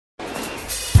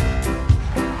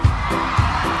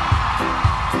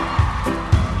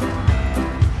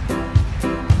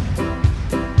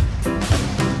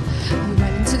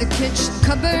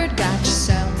bird, got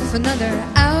yourself another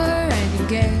hour, and you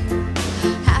gave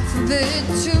half of it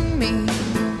to me.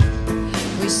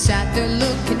 We sat there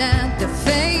looking at the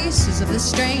faces of the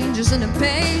strangers in the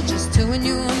pages, till we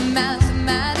knew them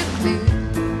mathematically.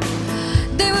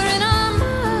 They were in our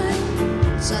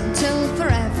minds until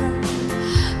forever,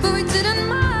 but we didn't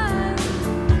mind,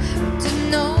 we didn't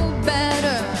know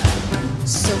better.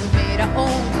 So we made our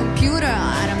own computer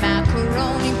out of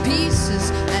macaroni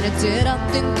pieces, and it did our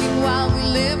thinking while we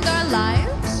lived our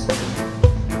lives.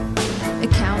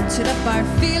 It counted up our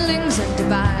feelings and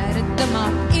divided them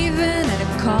up even, and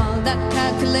it called that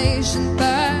calculation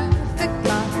perfect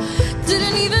love.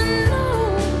 Didn't even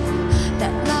know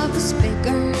that love was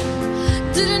bigger.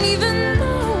 Didn't even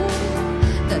know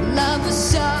that love was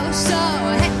so, so.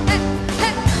 Hey, hey,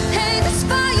 hey, hey, this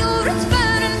fire, it's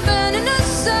burning, burning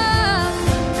us up.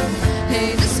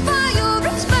 Hey, this fire,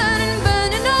 it's burning,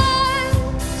 burning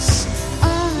us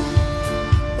up.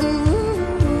 Ooh,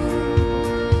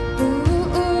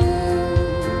 ooh,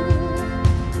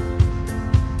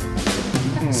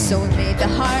 ooh. So we made the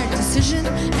hard decision,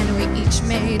 and we each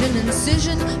made an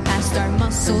incision past our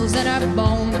muscles and our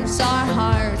bones. Our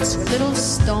hearts were little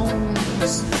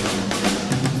stones.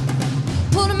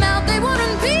 Pulled them out, they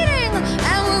weren't beating,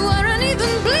 and we weren't even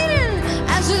bleeding,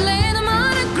 as we laid them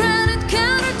on a granite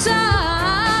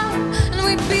countertop. And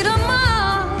we beat them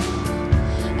up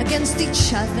against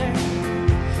each other.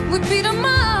 We beat them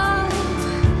up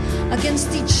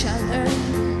against each other.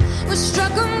 We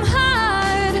struck them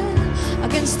hard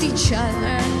against each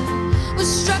other.